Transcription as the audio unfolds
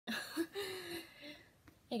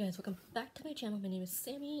Hey guys, welcome back to my channel. My name is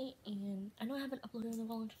Sammy, and I know I haven't uploaded in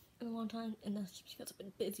a long time, and that's just because I've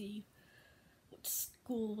been busy with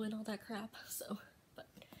school and all that crap. But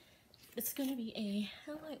it's gonna be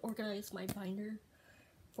how I organize my binder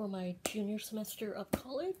for my junior semester of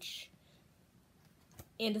college,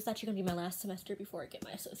 and it's actually gonna be my last semester before I get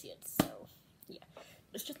my associates. So yeah,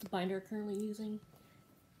 it's just the binder I'm currently using.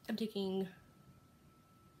 I'm taking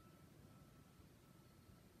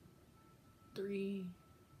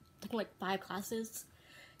like 5 classes,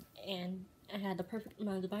 and I had the perfect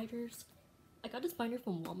amount of binders. I got this binder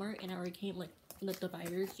from Walmart, and it already came like the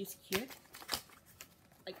dividers you see here.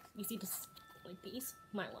 Like you see this, like these.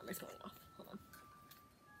 My alarm is going off. Hold on.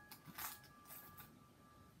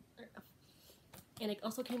 There we go. And it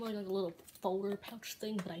also came with like a little folder pouch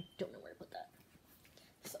thing, but I don't know where to put that.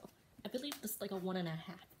 So I believe this is like a 1.5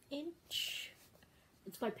 inch.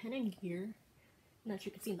 It's by Pen and Gear, and as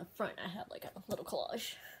you can see in the front, I have like a little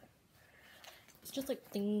collage. It's just like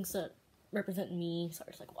things that represent me, so I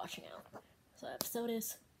just like washing out. So I have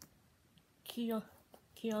Sodas,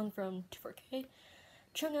 Kyung from 24K,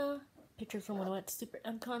 Chunga, pictures from when I went to Super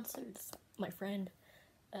M concerts, my friend,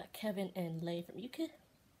 Kevin and Lei from UKIS.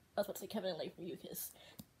 I was about to say Kevin and Lei from UKIS.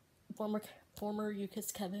 Former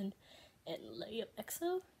UKIS Kevin and Lei of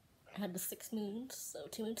EXO. I had the 6 moons, so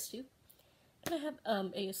 2 moons too. And I have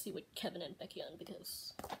ASC with Kevin and Becky on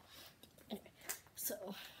because anyway,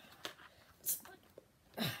 so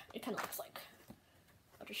it kind of looks like,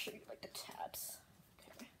 I'll just show you like the tabs.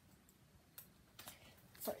 Okay.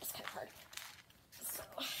 Sorry, it's kind of hard. So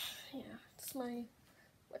yeah, it's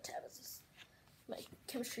what tab is this? My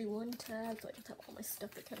Chemistry 1 tab, so I just have all my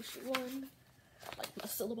stuff for Chemistry 1. Like my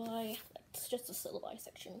syllabi, it's just the syllabi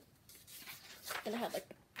section. Then I have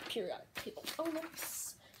like periodic table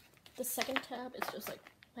elements. The second tab is just like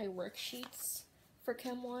my worksheets for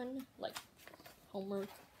Chem 1, like homework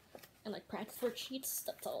and like practice worksheets.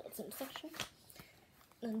 That's all that's in the section.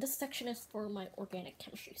 And this section is for my organic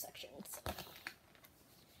chemistry section. So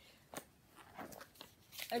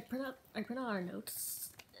I print out our notes,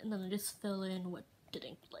 and then I just fill in what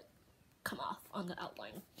didn't like come off on the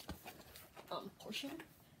outline portion.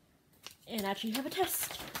 And I actually have a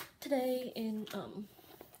test today in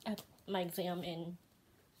at my exam in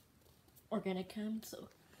organic chem, so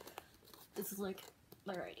this is like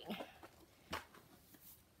my writing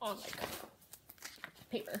on like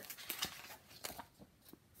paper.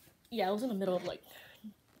 Yeah, I was in the middle of like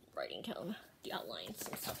writing down the outlines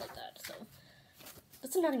and stuff like that, so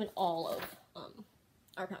this is not even all of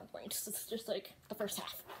our PowerPoints. It's just like the first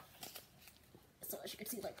half. So as you can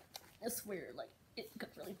see, like this is where like it got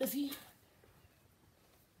really busy.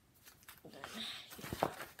 And then, yeah.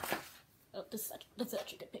 Oh, this is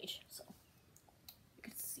actually a good page, so you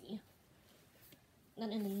can see. And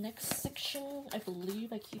then in the next section, I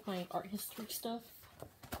believe I keep my art history stuff.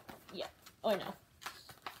 Yeah. Oh, I know.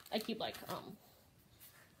 I keep like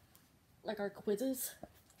our quizzes,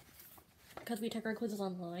 because we take our quizzes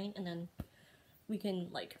online, and then we can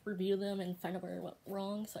like review them and find out where it went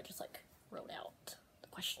wrong. So I just like wrote out the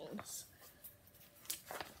questions.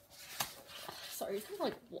 Sorry, it's kind of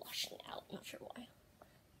like washing out. I'm not sure why.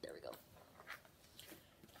 There we go.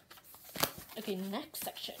 Okay, next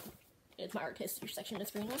section is my art history section.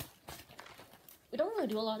 This green one. We don't really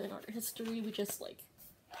do a lot in art history. We just like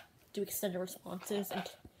do extended responses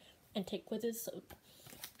and take quizzes. So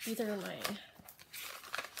these are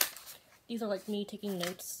like me taking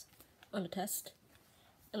notes on the test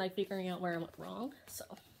and like figuring out where I went wrong. So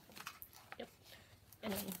yep.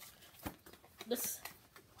 And then this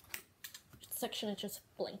section is just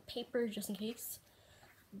blank paper, just in case.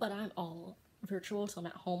 But I'm all virtual, so I'm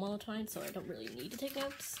at home all the time, so I don't really need to take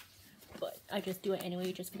notes. But I just do it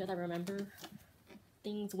anyway, just because I remember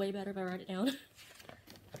things way better if I write it down.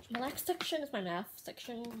 My last section is my math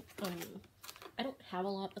section. I don't have a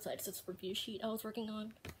lot besides this review sheet I was working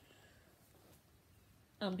on.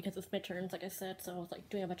 Because it's midterms, like I said, so I was like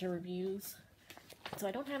doing a bunch of reviews. So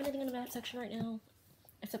I don't have anything in the math section right now,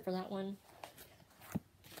 except for that one.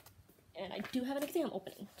 And I do have an exam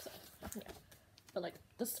opening, so yeah. But like,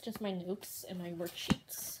 this is just my notes and my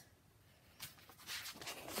worksheets.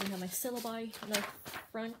 I have my syllabi in the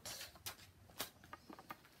front.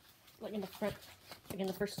 Like in the front, like in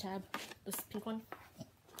the first tab, this pink one.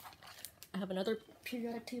 I have another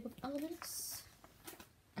periodic table of elements.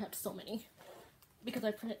 I have so many. Because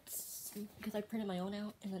I printed my own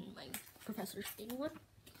out, and then my professor gave me one.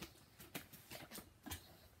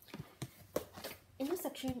 In this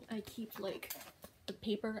section, I keep like the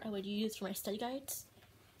paper I would use for my study guides.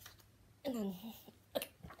 And then, okay,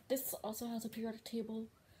 this also has a periodic table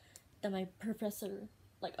that my professor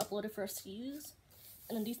like uploaded for us to use.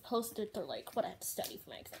 And then these post-its are like what I have to study for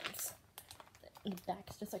my exams. In the back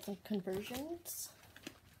is just like some conversions.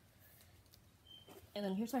 And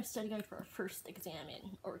then here's my study guide for our first exam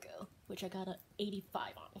in Orgo, which I got a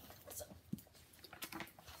 85 on. So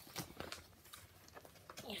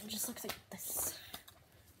yeah, it just looks like this.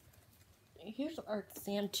 Here's our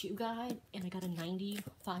exam 2 guide, and I got a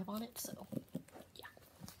 95 on it, so yeah.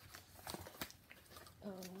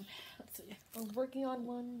 Let's see. I was working on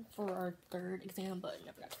one for our 3rd exam, but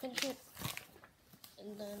never got to finish it.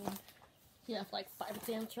 And then we have like 5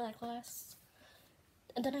 exams for that class.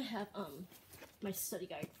 And then I have my study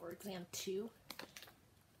guide for exam 2.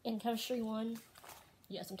 In chemistry 1,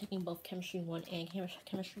 yes, I'm taking both chemistry 1 and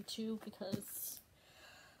chemistry 2 because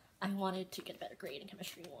I wanted to get a better grade in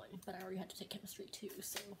chemistry 1, but I already had to take chemistry 2,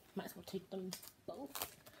 so might as well take them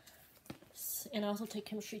both. And I also take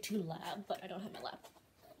chemistry 2 lab, but I don't have my lab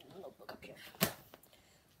notebook up here.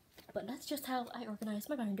 But that's just how I organize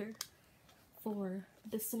my binder for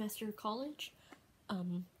this semester of college.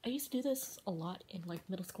 I used to do this a lot in like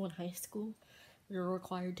middle school and high school. We were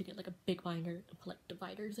required to get like a big binder and put like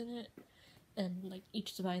dividers in it, and like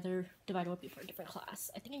each divider would be for a different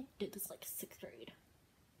class. I think I did this like 6th grade.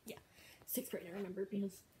 Yeah, 6th grade I remember,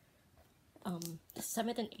 because the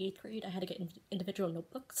 7th and 8th grade I had to get individual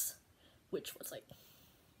notebooks, which was like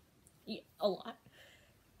a lot.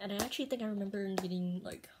 And I actually think I remember getting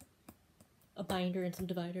like a binder and some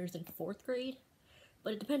dividers in 4th grade,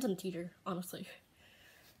 but it depends on the teacher, honestly.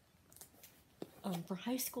 For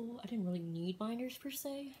high school, I didn't really need binders per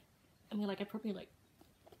se. I mean, like, I probably like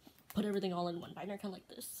put everything all in one binder, kind of like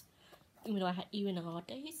this, even though I had even and odd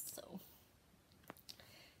days. So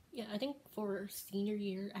yeah, I think for senior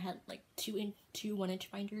year I had like two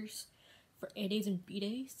 1-inch binders for A days and B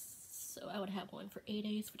days. So I would have one for A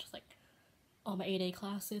days, which is like all my 8A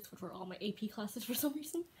classes, which were all my AP classes for some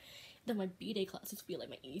reason. Then my B day classes would be like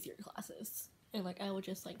my easier classes, and like I would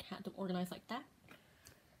just like have them organized like that.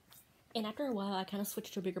 And after a while, I kind of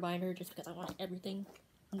switched to a bigger binder just because I wanted everything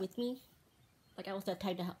with me. Like, I was that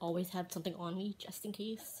type to always have something on me, just in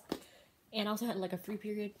case. And I also had, like, a free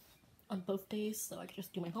period on both days, so I could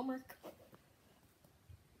just do my homework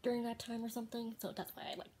during that time or something. So that's why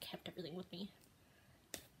I, like, kept everything with me.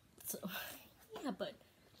 So, yeah, but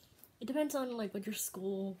it depends on, like, what your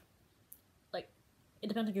school, like, it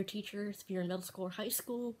depends on your teachers, if you're in middle school or high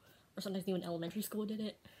school, or sometimes even elementary school did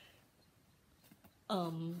it.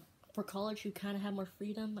 For college, you kind of have more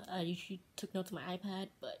freedom. I usually took notes on my iPad,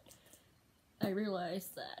 but I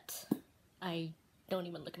realized that I don't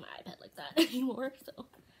even look at my iPad like that anymore,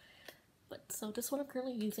 so this one I'm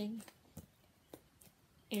currently using,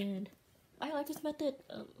 and I like this method.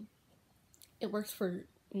 It works for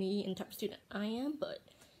me and the type of student I am, but,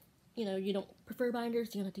 you know, you don't prefer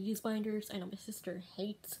binders, you don't have to use binders. I know my sister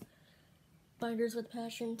hates binders with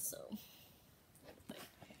passion, so, but,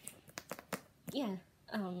 yeah.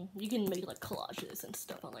 You can make like collages and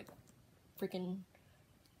stuff on like freaking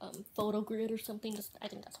photo grid or something. I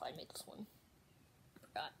think that's why I made this one.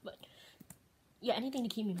 Forgot, but yeah, anything to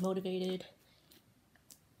keep me motivated.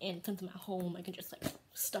 And since I'm at home, I can just like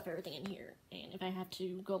stuff everything in here. And if I have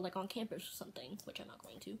to go like on campus or something, which I'm not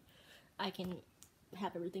going to, I can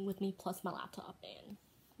have everything with me plus my laptop and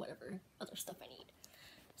whatever other stuff I need.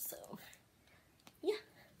 So yeah,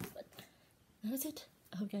 but that was it.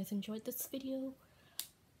 I hope you guys enjoyed this video.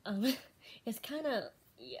 It's kind of,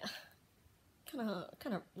 yeah, kind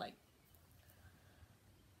of like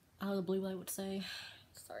out of the blue, I would say.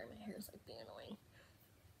 Sorry, my hair is like being annoying,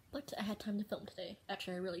 but I had time to film today.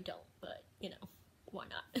 Actually, I really don't, but you know, why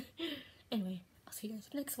not? Anyway, I'll see you guys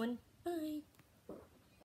in the next one. Bye.